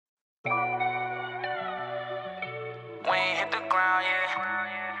We ain't hit the ground yet.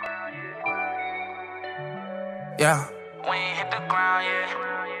 Yeah. We ain't hit the ground yet.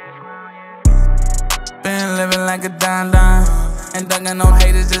 Been living like a dime. Ain't ducking no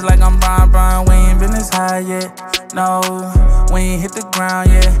haters just like I'm Bron. We ain't been this high yet. No, we ain't hit the ground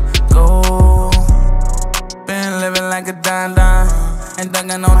yet. Go. Been living like a dime. Ain't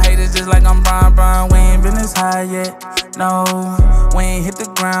ducking no haters just like I'm Bron. We ain't been this high yet. No, we ain't hit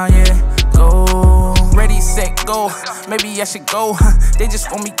the ground yet. Go. Ready, set, go. Maybe I should go. They just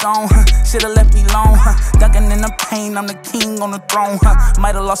want me gone. Should've left me alone. Dunking in the pain, I'm the king on the throne.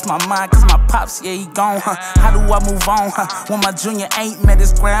 Might've lost my mind cause my pops, yeah, he gone. How do I move on when my junior ain't met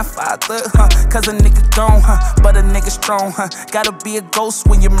his grandfather? Cause a nigga gone, but a nigga strong. Gotta be a ghost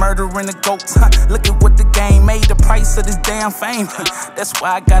when you're murdering a goat. Look at what the game made, the price of this damn fame. That's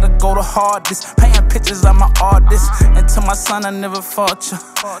why I gotta go the hardest. Painting pictures, I'm an artist. And to my son, I never fought you.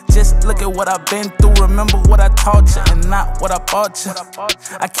 Just look at what I've been through. Remember what I taught you and not what I bought you.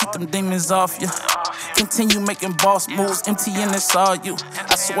 I keep them demons off you. Continue making boss moves, empty and it's all you.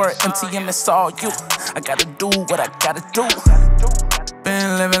 I swear empty and it's all you. I gotta do what I gotta do.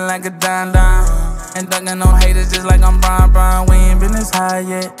 Been living like a dime. Ain't ducking no haters just like I'm Bron. We ain't been this high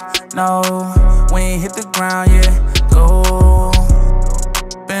yet. No, we ain't hit the ground yet. Go.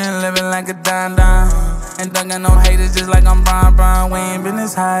 Been living like a dime. Ain't ducking no haters just like I'm Bron. We ain't been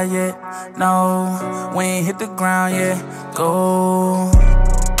this high yet. No, we ain't hit the ground yet. Go.